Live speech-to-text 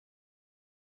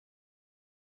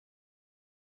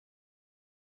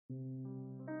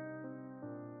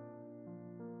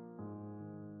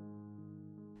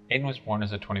Aiden was born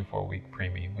as a 24-week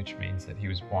preemie, which means that he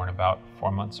was born about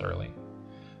 4 months early.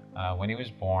 When he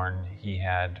was born, he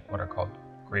had what are called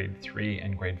grade 3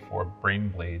 and grade 4 brain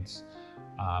bleeds,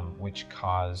 which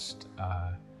caused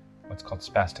what's called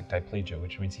spastic diplegia,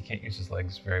 which means he can't use his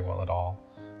legs very well at all,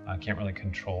 can't really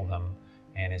control them,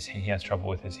 and he has trouble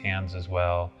with his hands as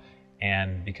well.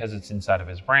 And because it's inside of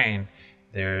his brain,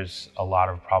 there's a lot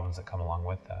of problems that come along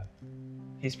with that.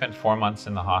 He spent 4 months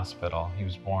in the hospital. He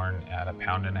was born at 1.5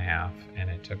 pounds, and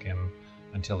it took him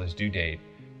until his due date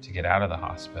to get out of the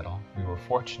hospital. We were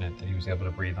fortunate that he was able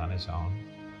to breathe on his own.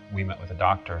 We met with a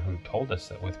doctor who told us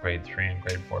that with grade 3 and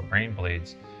grade 4 brain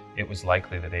bleeds, it was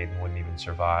likely that Aiden wouldn't even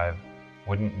survive,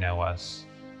 wouldn't know us,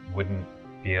 wouldn't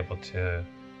be able to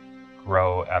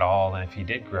grow at all, and if he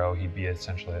did grow, he'd be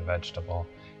essentially a vegetable.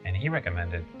 And he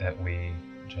recommended that we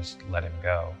just let him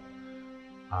go.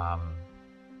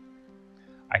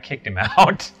 I kicked him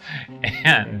out,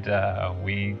 and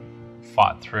we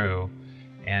fought through,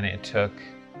 and it took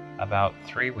about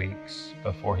 3 weeks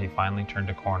before he finally turned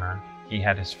a corner. He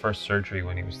had his first surgery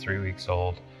when he was 3 weeks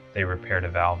old. They repaired a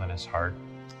valve in his heart,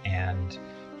 and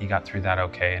he got through that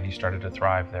okay, and he started to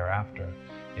thrive thereafter.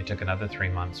 It took another 3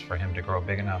 months for him to grow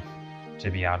big enough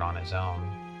to be out on his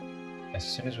own. As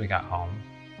soon as we got home,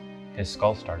 his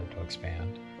skull started to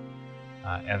expand.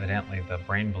 Evidently, the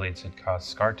brain bleeds had caused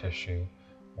scar tissue,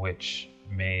 which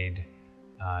made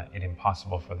it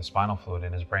impossible for the spinal fluid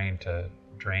in his brain to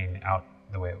drain out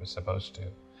the way it was supposed to.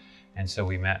 And so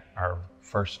we met our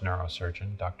first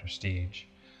neurosurgeon, Dr. Steege.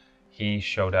 He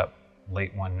showed up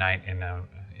late one night in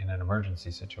an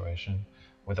emergency situation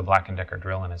with a Black & Decker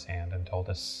drill in his hand and told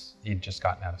us he'd just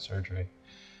gotten out of surgery.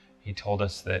 He told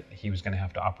us that he was going to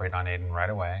have to operate on Aiden right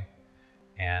away,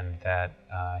 and that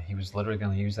he was literally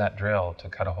going to use that drill to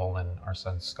cut a hole in our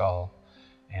son's skull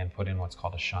and put in what's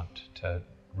called a shunt to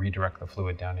redirect the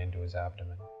fluid down into his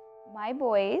abdomen. My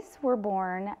boys were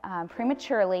born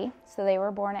prematurely, so they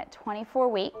were born at 24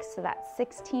 weeks, so that's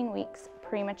 16 weeks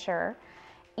premature.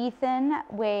 Ethan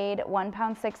weighed 1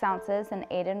 pound 6 ounces and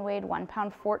Aiden weighed 1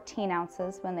 pound 14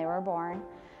 ounces when they were born.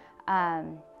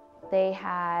 They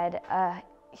had a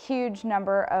huge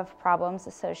number of problems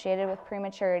associated with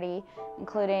prematurity,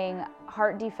 including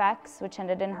heart defects, which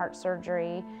ended in heart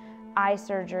surgery, eye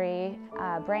surgery,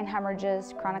 brain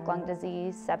hemorrhages, chronic lung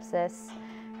disease, sepsis,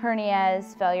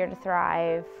 hernias, failure to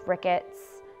thrive,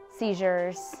 rickets,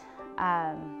 seizures,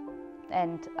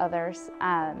 and others.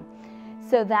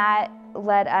 So that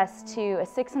led us to a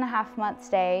 6.5-month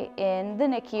stay in the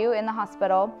NICU in the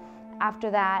hospital. After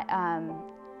that,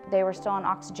 they were still on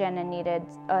oxygen and needed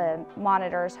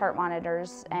monitors, heart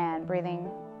monitors, and breathing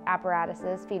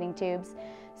apparatuses, feeding tubes.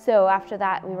 So after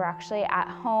that, we were actually at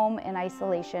home in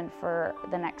isolation for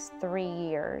the next 3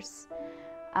 years.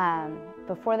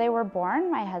 Before they were born,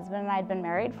 my husband and I had been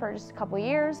married for just a couple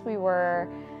years. We were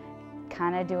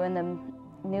kind of doing the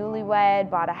newlywed,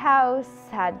 bought a house,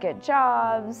 had good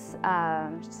jobs,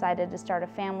 decided to start a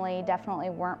family, definitely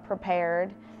weren't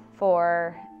prepared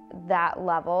for that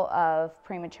level of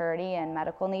prematurity and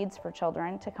medical needs for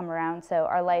children to come around. So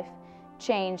our life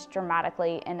changed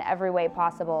dramatically in every way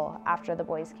possible after the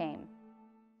boys came.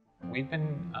 We've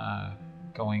been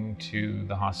going to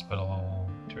the hospital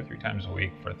 2 or 3 times a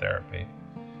week for therapy,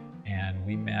 and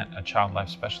we met a child life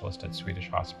specialist at Swedish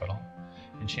Hospital,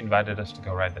 and she invited us to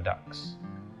go ride the ducks.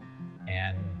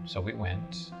 And so we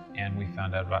went, and we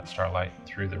found out about Starlight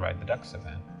through the Ride the Ducks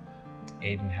event.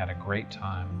 Aiden had a great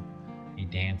time. He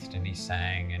danced and he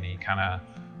sang, and he kind of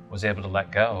was able to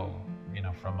let go,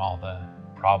 from all the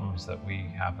problems that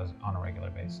we have on a regular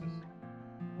basis.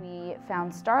 We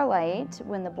found Starlight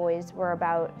when the boys were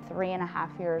about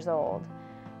 3.5 years old,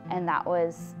 and that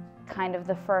was kind of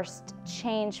the first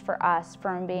change for us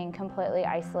from being completely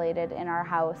isolated in our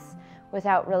house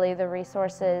without really the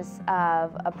resources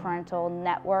of a parental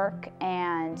network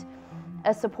and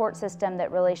a support system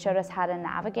that really showed us how to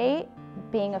navigate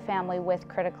being a family with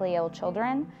critically ill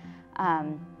children,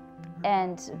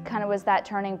 and kind of was that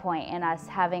turning point in us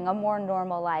having a more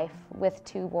normal life with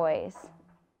 2 boys.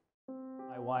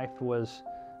 My wife was,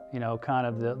 kind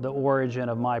of the origin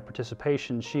of my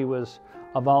participation. She was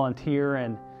a volunteer,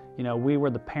 and, we were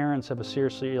the parents of a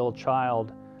seriously ill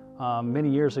child many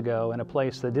years ago in a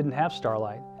place that didn't have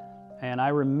Starlight. And I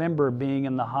remember being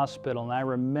in the hospital, and I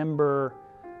remember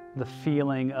the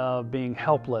feeling of being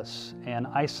helpless and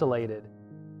isolated.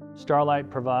 Starlight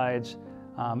provides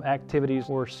activities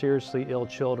for seriously ill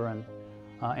children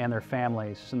and their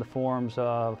families in the forms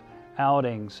of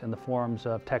outings, in the forms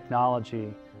of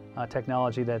technology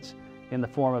that's in the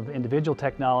form of individual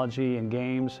technology and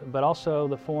games, but also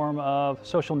the form of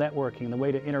social networking, the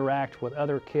way to interact with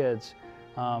other kids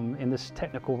in this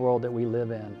technical world that we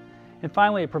live in. And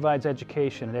finally, it provides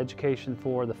education, an education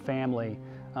for the family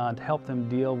to help them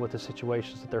deal with the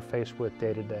situations that they're faced with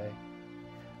day to day.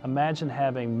 Imagine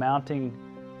having mounting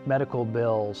medical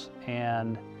bills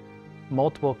and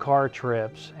multiple car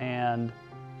trips and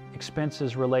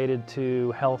expenses related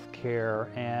to health care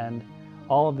and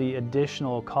all of the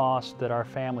additional costs that our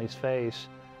families face.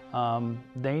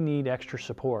 They need extra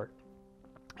support.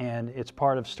 And it's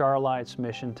part of Starlight's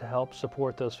mission to help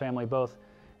support those families both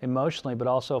emotionally but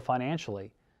also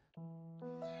financially.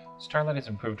 Starlight has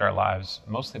improved our lives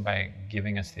mostly by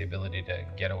giving us the ability to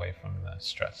get away from the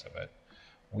stress of it.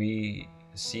 We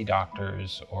see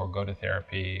doctors or go to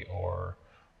therapy or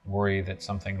worry that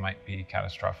something might be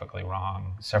catastrophically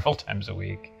wrong several times a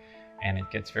week, and it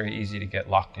gets very easy to get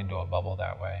locked into a bubble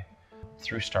that way.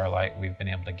 Through Starlight, we've been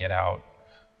able to get out,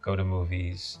 go to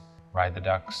movies, ride the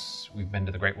ducks. We've been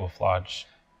to the Great Wolf Lodge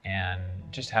and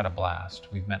just had a blast.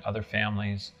 We've met other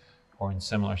families who are in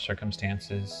similar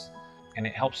circumstances, and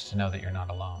it helps to know that you're not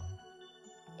alone.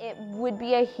 It would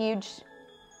be a huge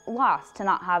loss to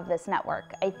not have this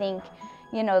network. I think,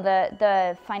 you know,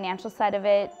 the financial side of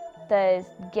it, the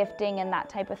gifting and that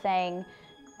type of thing,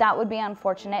 that would be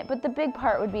unfortunate, but the big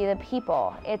part would be the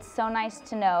people. It's so nice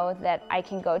to know that I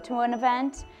can go to an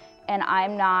event and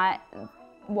I'm not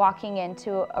walking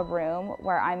into a room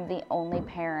where I'm the only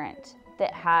parent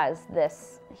that has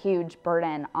this huge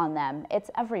burden on them.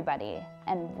 It's everybody,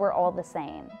 and we're all the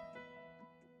same.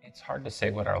 It's hard to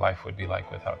say what our life would be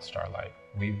like without Starlight.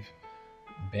 We've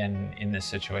been in this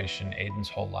situation Aiden's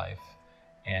whole life,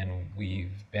 and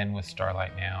we've been with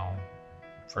Starlight now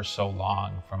for so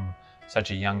long, from such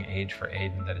a young age for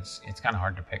Aiden, that it's kind of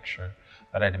hard to picture.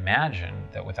 But I'd imagine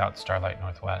that without Starlight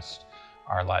Northwest,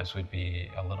 our lives would be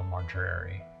a little more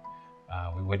dreary.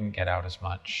 We wouldn't get out as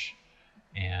much,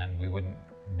 and we wouldn't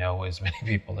know as many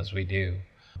people as we do.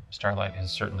 Starlight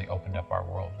has certainly opened up our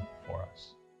world for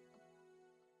us.